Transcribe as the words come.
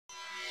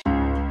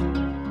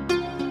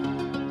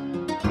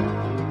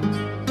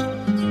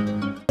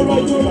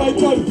What?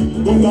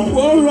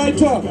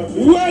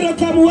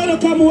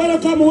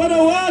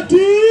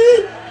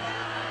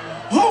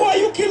 How are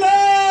you,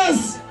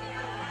 class?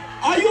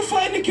 Are you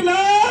fine,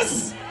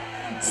 class?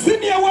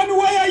 Senior one,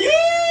 where are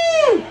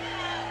you?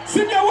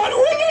 Senior one,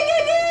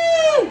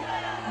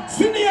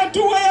 Senior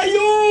two, where are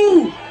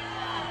you?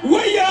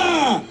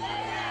 Where?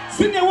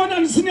 Senior one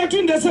and senior two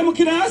in the same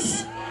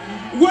class?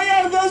 Where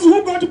are those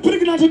who got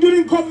pregnant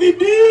during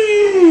COVID?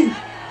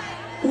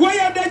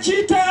 Where are the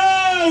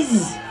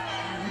cheaters?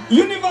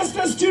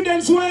 University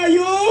students, where are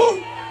you?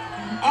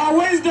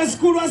 Where is the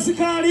school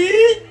askari?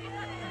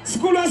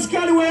 School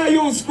askari, where are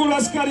you? School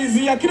askari is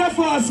here.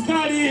 Kirafa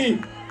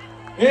askari.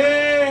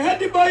 Hey,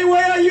 heady boy,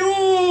 where are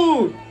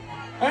you?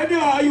 Heady,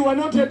 you are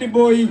not heady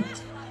boy.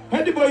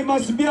 Heady boy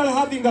must be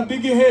having a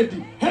big head.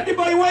 Heady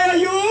boy, where are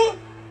you?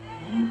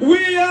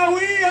 We are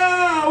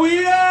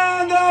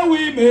the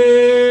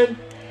women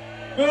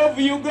of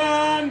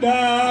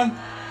Uganda.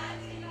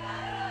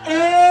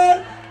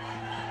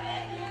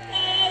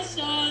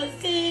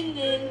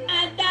 Singing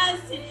and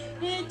dancing,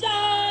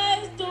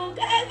 rejoice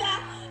together,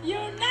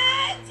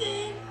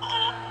 uniting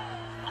all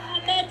a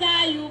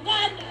better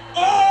Uganda.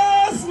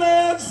 Oh,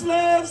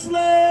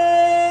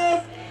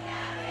 slave.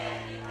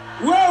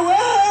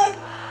 Where?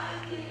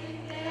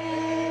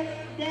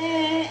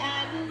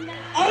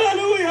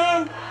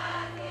 Hallelujah.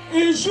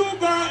 In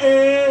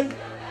sugar,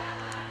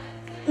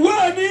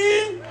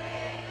 Wani,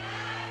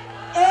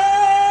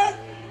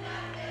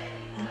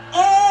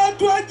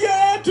 twaje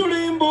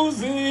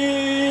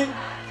tulimbuzi,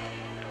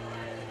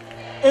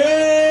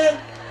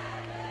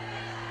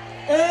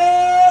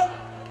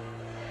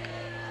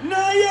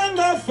 na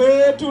yanga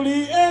fe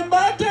tuli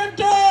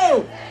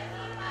embatento,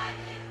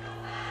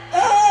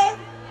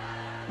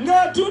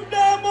 nga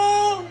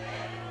tudamo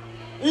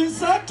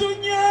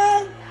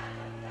isatunya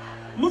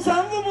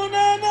musanvu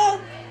munana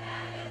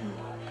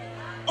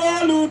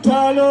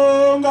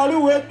olutalo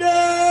ngaluwedde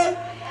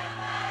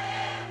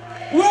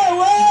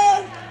wewe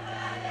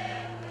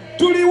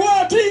tuli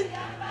wati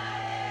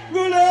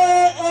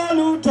ngule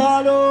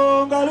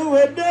olutalo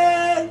ngaluwedde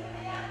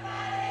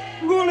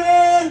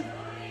ngule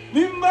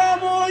nimba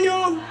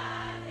moyo.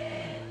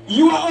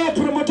 You are all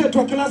promoted to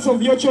a class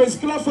of your choice.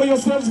 Clap for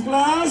yourselves,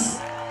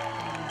 class.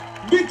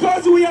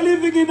 Because we are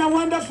living in a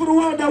wonderful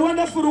world. A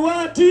wonderful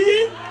world.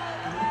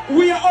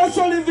 We are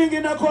also living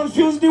in a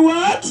confused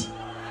world.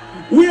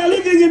 We are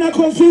living in a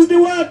confused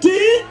world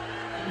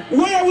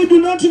where we do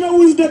not know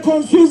who is the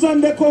confused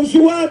and the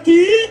confused.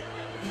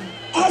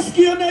 Ask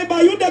your neighbor,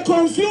 are you the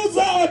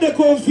confuser or the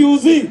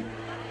confusing?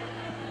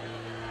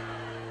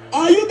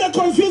 Are you the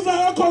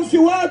confuser or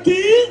confused?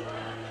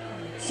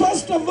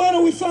 First of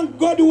all, we thank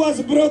God who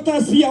has brought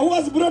us here. Who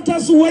has brought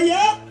us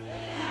where?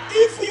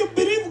 If you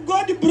believe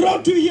God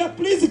brought you here,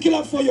 please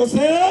clap for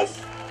yourself.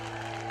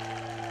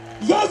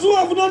 Those who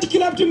have not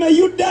clapped, may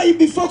you die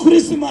before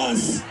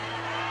Christmas.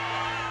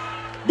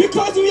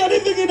 Because we are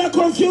living in a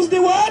confused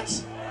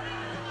world.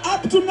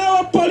 Up to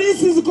now,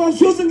 police is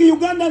confusing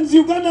Ugandans.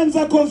 Ugandans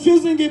are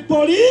confusing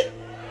police.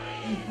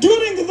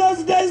 During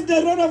those days,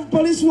 the role of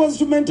police was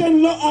to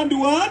maintain law and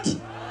what?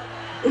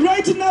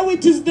 Right now,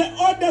 it is the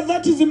order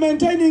that is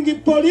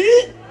maintaining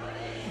police.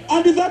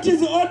 And that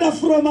is order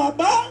from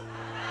Abba.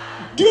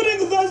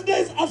 During those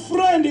days, a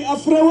friend in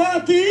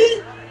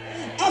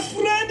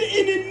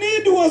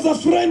need was a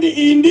friend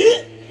in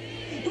need.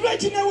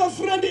 Right now, a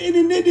friend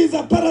in need is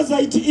a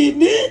parasite in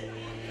need.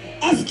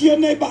 Ask your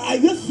neighbor, are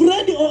you a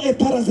friend or a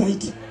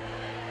parasite?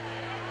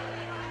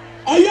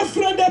 Are you a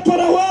friend or a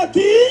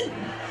parawati?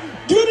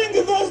 During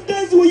those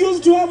days, we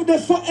used to have the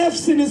 4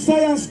 F's in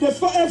science. The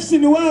 4 F's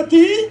in what?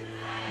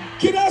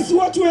 Can I ask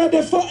what were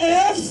the 4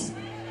 F's?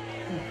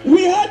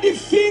 We had the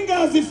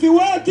fingers, if you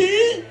want.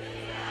 We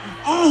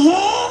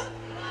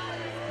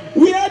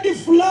had the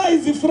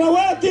flies, if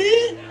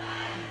rawati.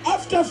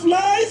 After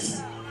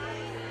flies,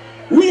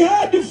 we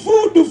had the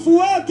food,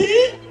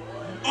 fuati.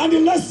 And the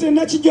last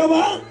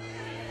Nachijoba.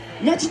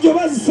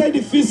 Nachijoba's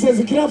side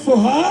feces, clap for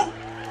her.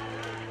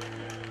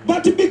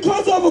 But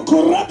because of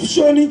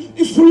corruption,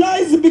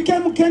 flies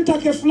became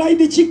Kentucky fly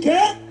the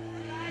chicken.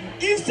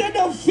 Instead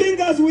of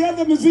fingers, we have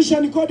a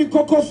musician called the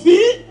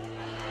Kokofi.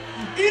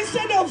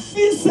 Instead of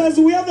feces,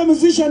 we have a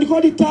musician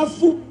called the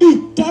Tafu B.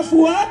 Tafu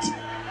what?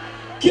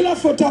 Killer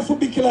for Tafu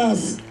B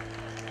class.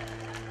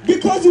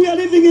 Because we are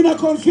living in a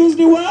confused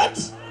world.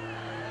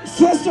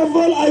 First of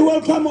all, I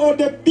welcome all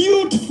the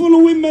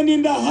beautiful women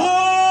in the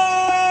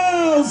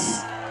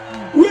house.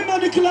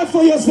 Women, clap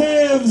for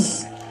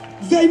yourselves.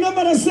 They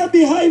normally say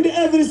behind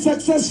every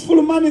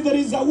successful man there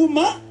is a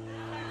woman.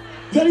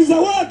 There is a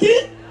what?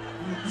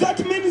 That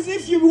means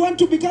if you want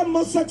to become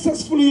more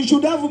successful, you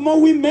should have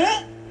more women.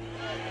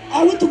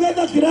 Are we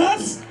together,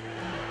 class?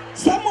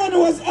 Someone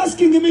was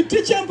asking me,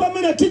 teacher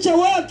Mpamire, teacher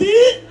what?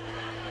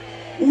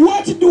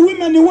 What do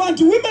women want?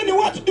 Women,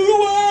 what do you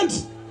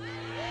want?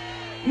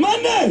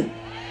 Money.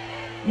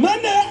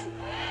 Money.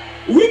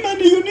 Women,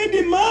 you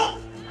need more.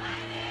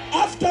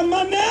 After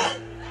money,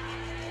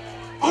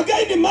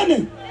 again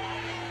money.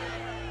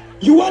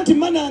 You want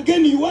money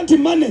again, you want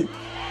money.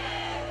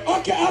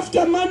 Okay,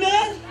 after money,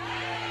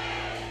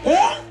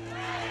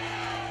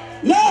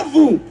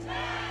 Love.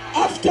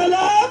 After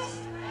love,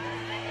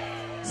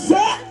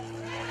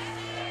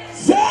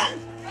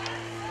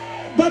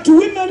 but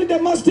women, the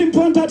most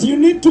important, you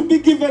need to be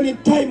given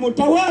it time.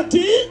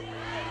 Utawati.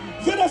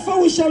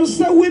 Therefore, we shall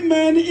say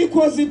women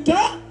equals it.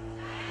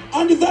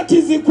 And that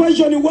is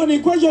equation 1.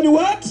 Equation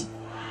what?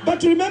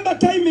 But remember,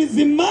 time is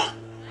ma.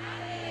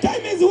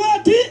 Time is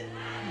what?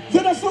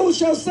 Therefore, we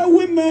shall say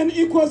women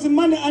equals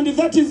money, and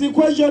that is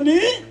equation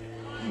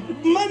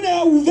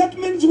money. That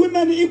means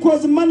women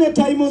equals money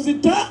times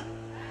it.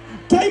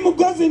 Time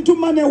goes into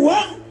money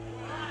one,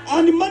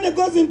 and money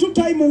goes into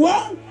time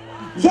one.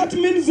 That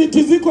means it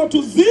is equal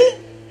to Z.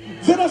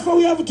 Therefore,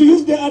 we have to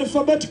use the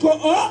alphabetical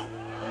order.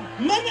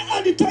 Money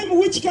and time,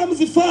 which comes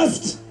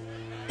first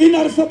in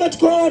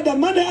alphabetical order?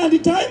 Money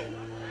and time?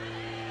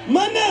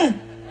 Money.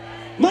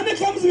 Money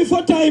comes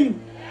before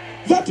time.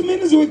 That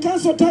means we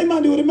cancel time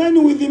and we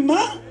remain with the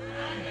ma.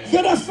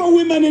 Therefore,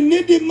 women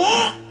need the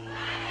ma.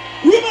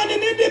 Women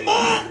need the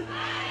ma.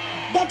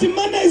 But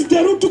money is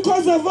the root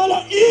cause of all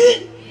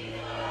E.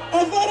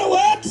 Of all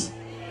what?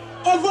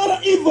 Of all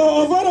evil.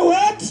 Of all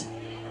what?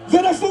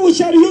 Therefore, we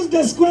shall use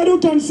the square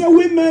root and say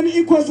women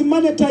equals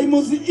money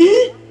times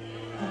E.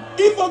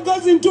 Evil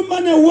goes into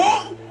money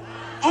 1,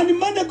 and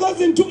money goes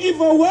into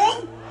evil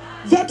 1.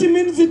 That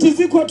means it is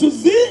equal to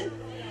Z.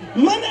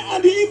 Money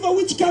and evil,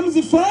 which comes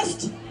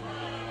first?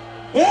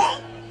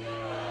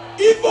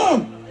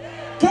 Evil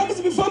comes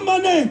before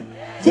money.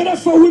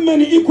 Therefore,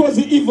 women equals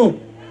evil.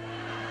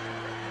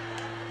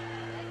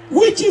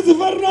 Which is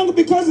very wrong,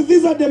 because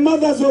these are the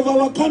mothers of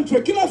our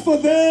country. Kill for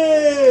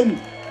them.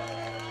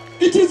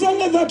 It is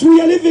only that we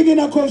are living in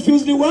a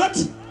confused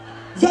what?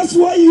 That's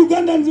why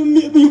Ugandan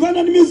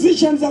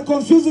musicians are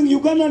confusing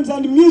Ugandans,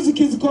 and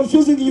music is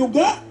confusing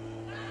Uganda.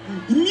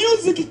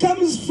 Music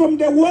comes from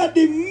the word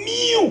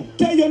mew.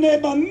 Tell your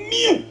neighbor,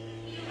 mew.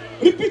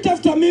 Repeat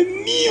after me,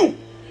 mew.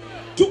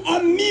 To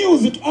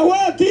amuse, to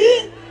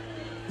awati.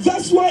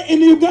 That's why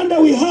in Uganda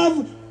we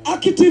have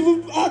active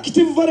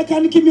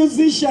volcanic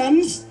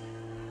musicians.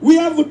 We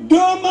have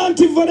dormant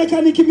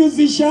volcanic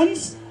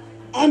musicians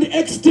and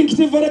extinct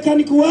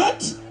volcanic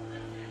what?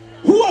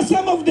 Who are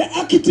some of the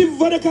active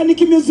volcanic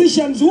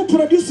musicians who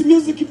produce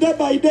music day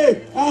by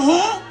day?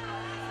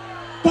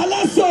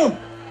 Palazzo.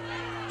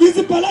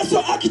 Is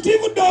Palazzo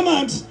active or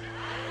dormant?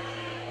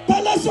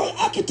 Palazzo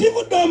active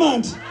or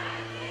dormant?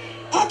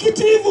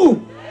 Active.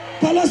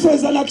 Palazzo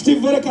is an active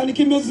volcanic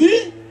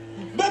music.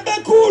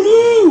 Bebe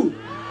Kulu.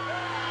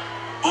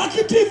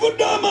 Active or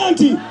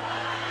dormant?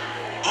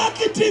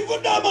 Active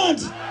or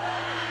dormant?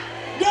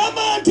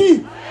 Dormant.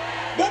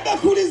 Bebe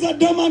Kulu is a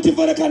dormant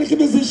volcanic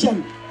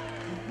musician.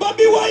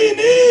 Bobby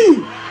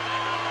Waini.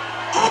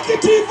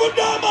 Active or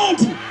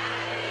dormant?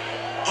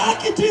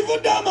 Active or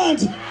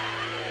dormant?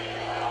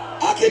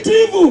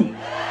 Active.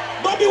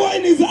 Bobby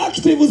Wine is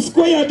active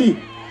squared.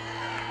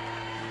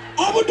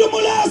 Abudu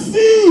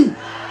Mulasi.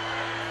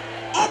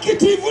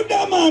 Active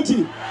dormant.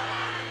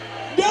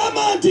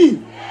 Dormant.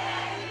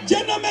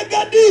 Jenna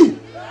Megadi.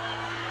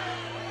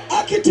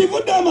 Active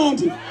dormant.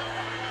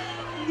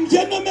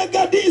 Jenna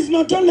Megadi is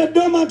not only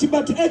dormant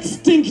but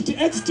extinct.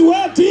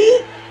 Extinct.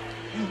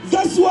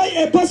 That's why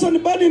a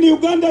person born in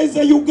Uganda is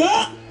a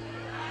Yuga.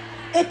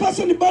 A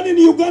person born in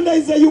Uganda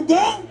is a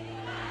Yuga.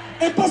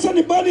 A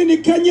person born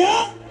in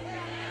Kenya.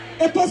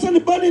 A person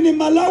born in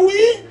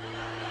Malawi.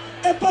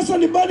 A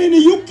person born in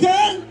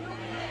UK.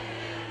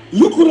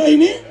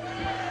 Ukraine.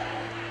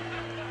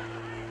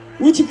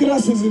 Which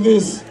class is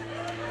this?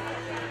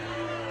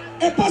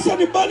 A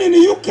person born in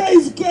UK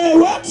is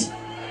what?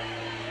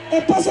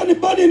 A person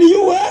born in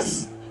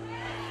US.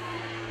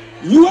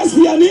 US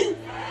yani?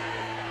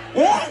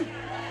 Yeah?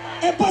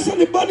 A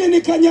person born in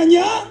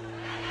Kanyanya.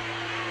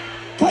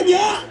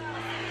 Kanya.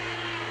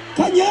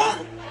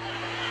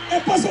 A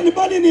person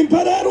born in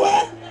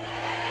Mpamire.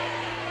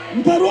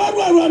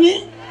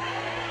 Mpamire.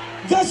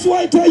 That's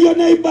why I tell your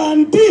neighbor,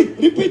 Auntie.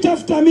 Repeat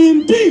after me,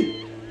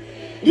 Auntie.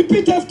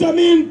 Repeat after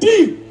me,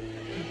 Auntie.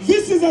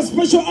 This is a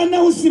special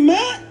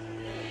announcement.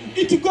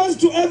 It goes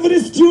to every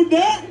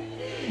student.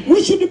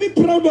 We should be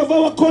proud of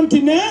our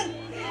continent.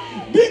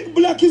 Being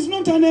black is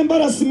not an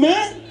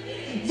embarrassment.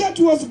 That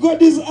was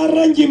God's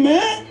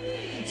arrangement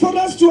for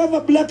us to have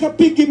a black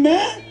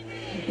pigment,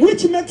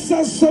 which makes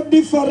us so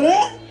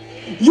different,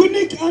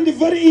 unique and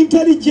very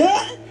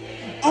intelligent.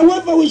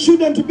 However, we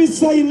shouldn't be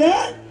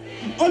silent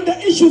on the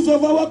issues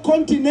of our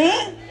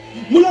continent.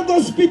 Mulago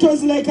Hospital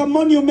is like a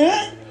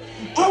monument.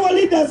 Our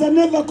leaders are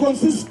never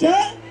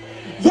consistent.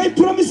 They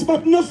promise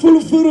but no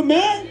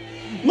fulfillment.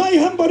 My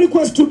humble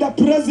request to the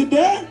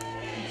president,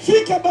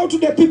 think about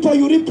the people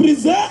you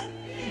represent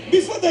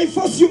before they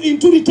force you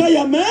into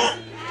retirement.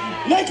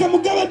 Like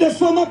Mugabe, the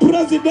former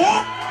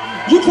president,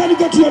 you can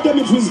go to your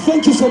dormitories.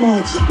 Thank you so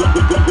much.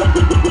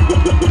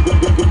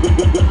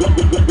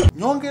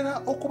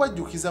 Nyongera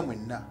okubajjukiza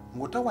mwenna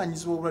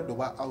ng'otawanyizibwa obulwadde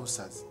obwa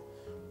ulcers,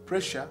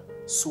 pressure,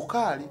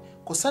 sukali,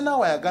 kosana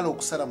wayagala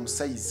okusala mu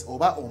size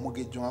oba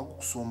omugejjo nga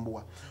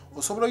gukusumbuwa.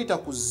 Osobola oyita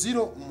ku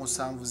 070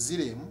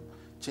 96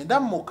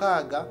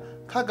 58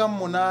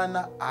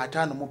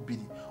 52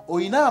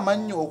 oyina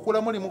amannyo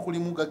okulamu limu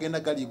kulimu gagenda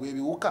galibwa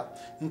ebiwuka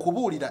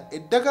nkubuulira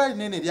eddagala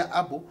linene lya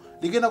abo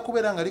ligenda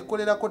kubeera nga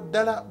likolerako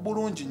ddala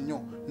bulungi nnyo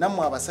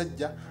nammwe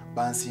abasajja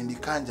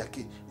bansindika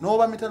njake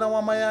n'oba mitala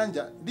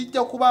w'amayanja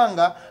lijja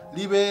kubanga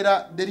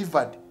libeera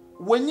delivered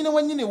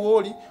wennyini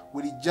wooli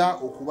bulijja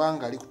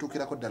okubanga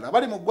likutuukirako ddala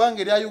abali mu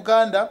ggwanga erya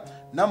Uganda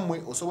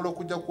nammwe osobola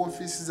okujja ku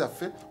ofiisi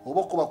zaffe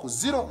oba okuba ku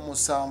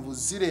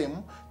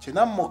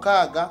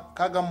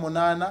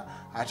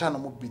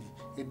 0770965852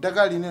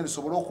 eddagala linene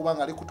lisobola okuba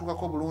nga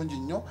likutuukako bulungi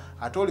nnyo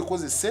ate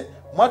olikozese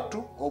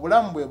mwattu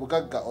obulamu bwe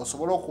bugagga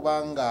osobola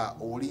okuba nga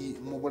oli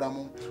mu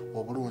bulamu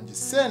obulungi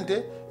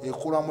ssente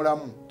ekula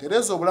mulamu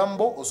tereza obulamu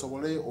bwo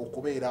osobole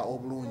okubeera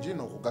obulungi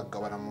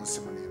n'okugaggawala mu nsi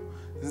muno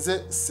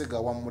nze Sega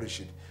wa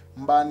Murishid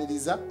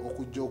mbaaniriza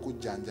okujja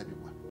okujjanjabibwa